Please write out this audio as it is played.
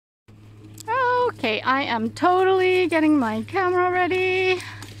Okay, I am totally getting my camera ready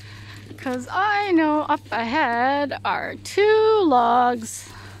because I know up ahead are 2 logs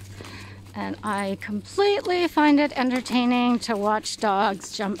and I completely find it entertaining to watch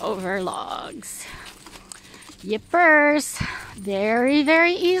dogs jump over logs. Yippers, very,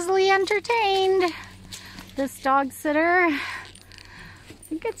 very easily entertained. This dog sitter, I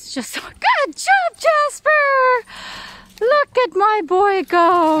think it's just, good job, Jasper! Look at my boy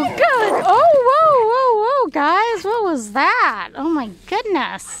go. Good. Oh, whoa, whoa, whoa, guys. What was that? Oh, my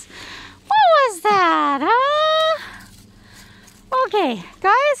goodness. What was that, huh? Okay,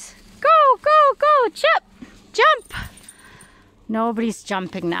 guys. Go, go, go. Chip. Jump. Nobody's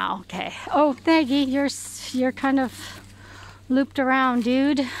jumping now. Okay. Oh, Maggie, you're kind of looped around,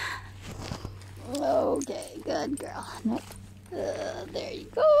 dude. Okay, good girl. Nope. There you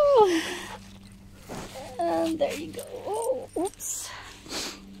go. And there you go. Oh, oops.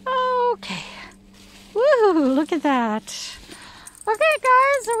 Okay. Woo! Look at that. Okay,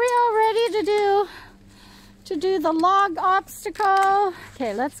 guys, are we all ready to do the log obstacle?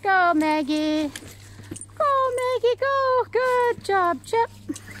 Okay, let's go, Maggie. Go, Maggie, go. Good job, Chip.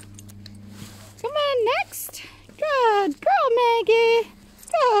 Come on, next. Good girl, Maggie.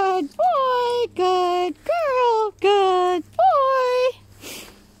 Good boy. Good girl. Good boy.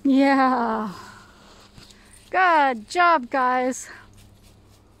 Yeah. Good job, guys.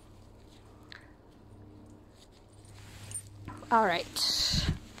 All right.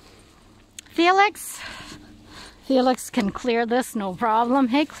 Felix can clear this, no problem.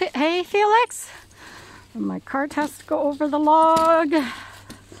 Hey, Felix. My cart has to go over the log.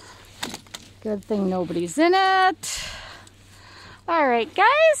 Good thing nobody's in it. All right,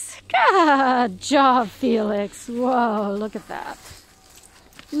 guys. Good job, Felix. Whoa, look at that.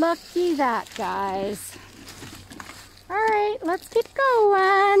 Looky that, guys. All right, let's keep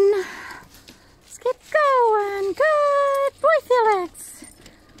going. Let's keep going. Good boy, Felix.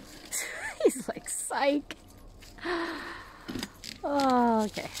 He's like, psych.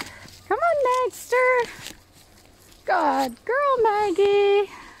 Okay. Come on, Magster. Good girl, Maggie.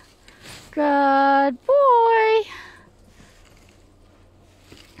 Good boy.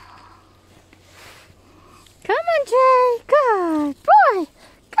 Come on, Jay. Good boy.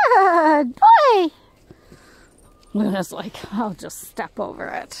 Good boy. Luna's like, I'll just step over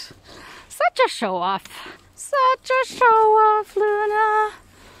it. Such a show-off. Such a show-off, Luna.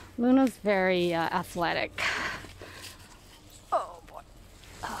 Luna's very athletic. Oh, boy.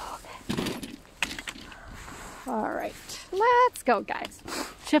 Okay. All right. Let's go, guys.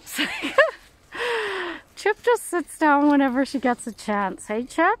 Chip just sits down whenever she gets a chance. Hey,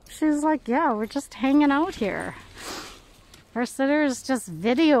 Chip? She's like, yeah, we're just hanging out here. Our sitter is just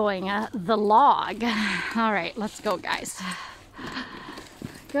videoing the log. All right, let's go, guys.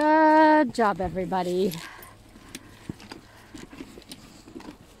 Good job, everybody.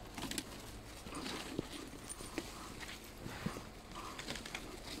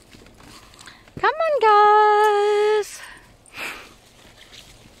 Come on, guys.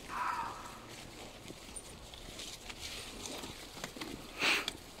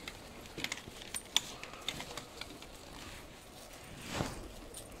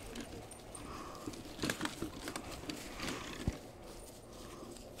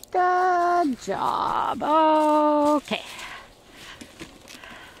 Good job. Okay.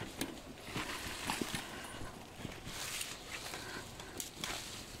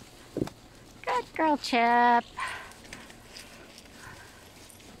 Good girl, Chip.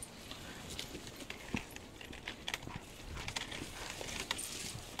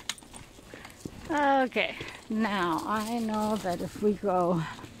 Okay, now I know that if we go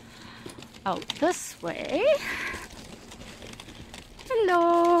out this way,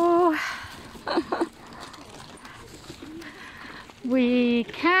 hello, we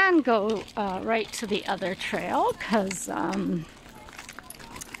can go right to the other trail because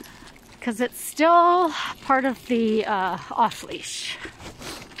it's still part of the off-leash.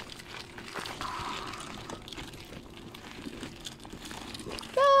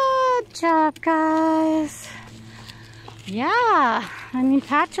 Good job, guys. Yeah, I mean,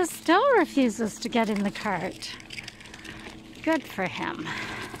 Patches still refuses to get in the cart. Good for him.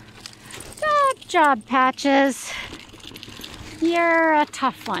 Good job, Patches. You're a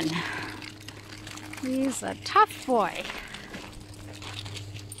tough one. He's a tough boy.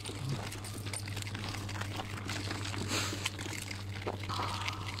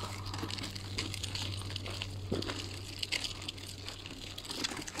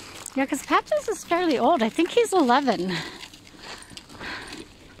 Yeah, because Patches is fairly old. I think he's 11.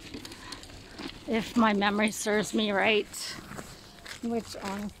 If my memory serves me right. which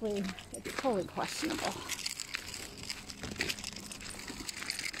honestly, it's totally questionable.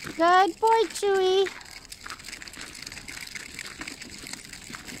 Good boy, Chewy.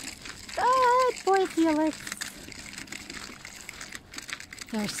 Good boy, Felix.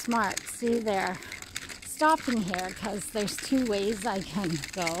 They're smart. See, they're stopping here because there's two ways I can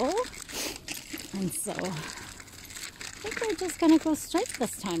go. And so, I think we're just going to go straight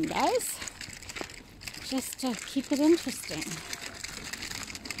this time, guys. Just to keep it interesting.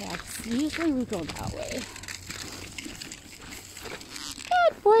 Yeah, 'cause usually we go that way.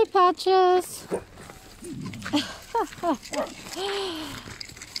 Good boy, Patches.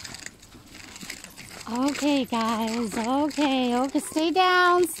 Okay, guys. Okay, stay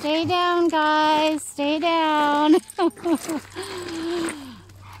down, guys. Stay down.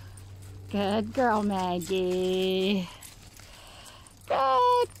 Good girl, Maggie.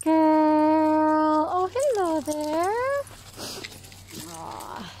 Good girl. Oh, hello there.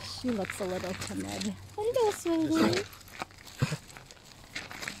 Aw, she looks a little timid. Hello, sweetie.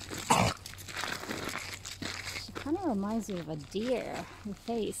 She kind of reminds me of a deer. Her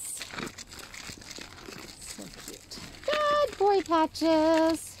face. So cute. Good boy,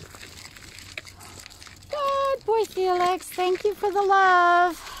 Patches. Good boy, Felix. Thank you for the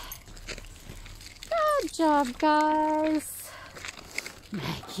love. Good job, guys.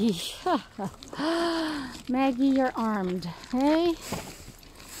 Maggie. Maggie, you're armed, hey?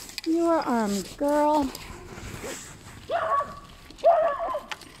 You are armed, girl.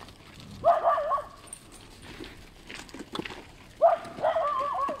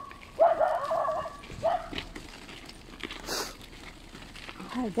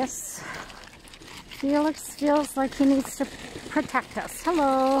 I guess Felix feels like he needs to protect us.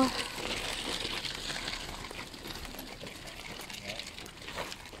 Hello.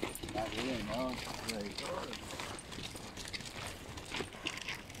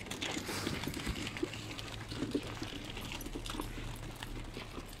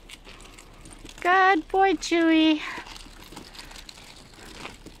 Good boy, Chewy.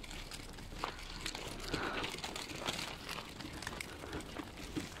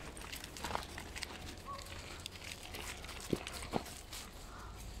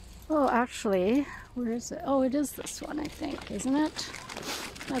 Oh, actually, where is it? Oh, it is this one, I think, isn't it?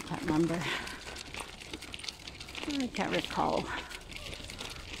 I can't remember. I can't recall.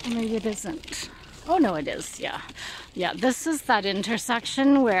 Maybe it isn't. Oh, no, it is, yeah. Yeah, this is that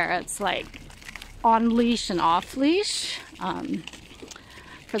intersection where it's like on leash and off leash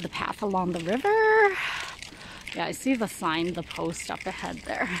for the path along the river. Yeah, I see the sign, the post up ahead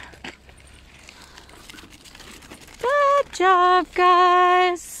there. Good job,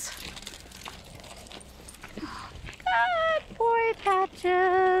 guys. Good boy,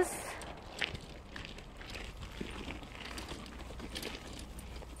 Patches.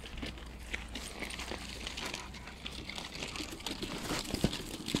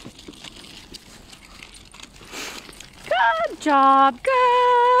 Good job,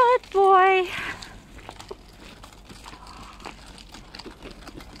 good boy.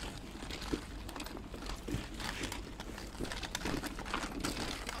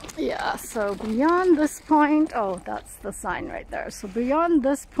 Yeah, so beyond this point, oh, that's the sign right there. So beyond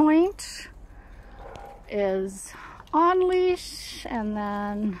this point is on leash, and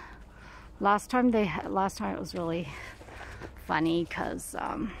then last time it was really funny because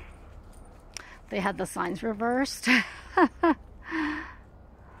they had the signs reversed.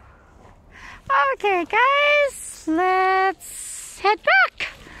 Okay, guys, let's head back.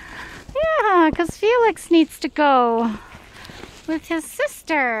 Yeah, because Felix needs to go with his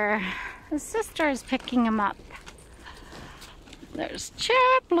sister. His sister is picking him up. There's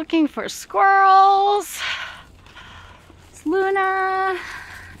Chip looking for squirrels. It's Luna.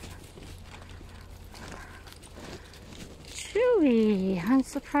 Chewy. I'm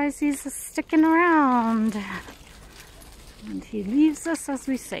surprised he's sticking around. And he leaves us as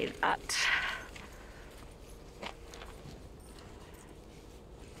we say that.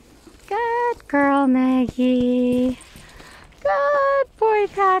 Good girl, Maggie. Good boy,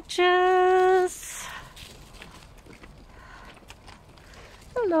 Patches.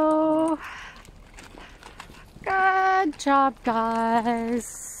 Hello. Good job,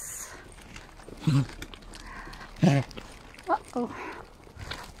 guys. Uh-oh.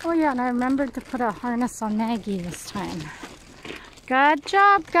 Oh yeah, and I remembered to put a harness on Maggie this time. Good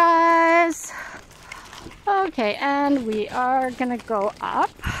job, guys. Okay, and we are gonna go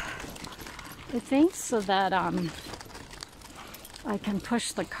up, I think, so that I can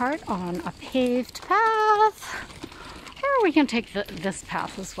push the cart on a paved path. Or we can take this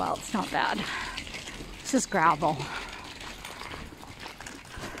path as well. It's not bad. It's just gravel.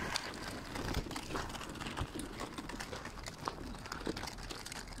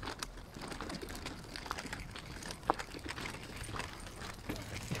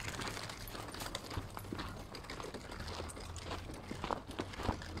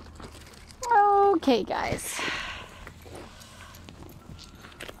 Okay, guys.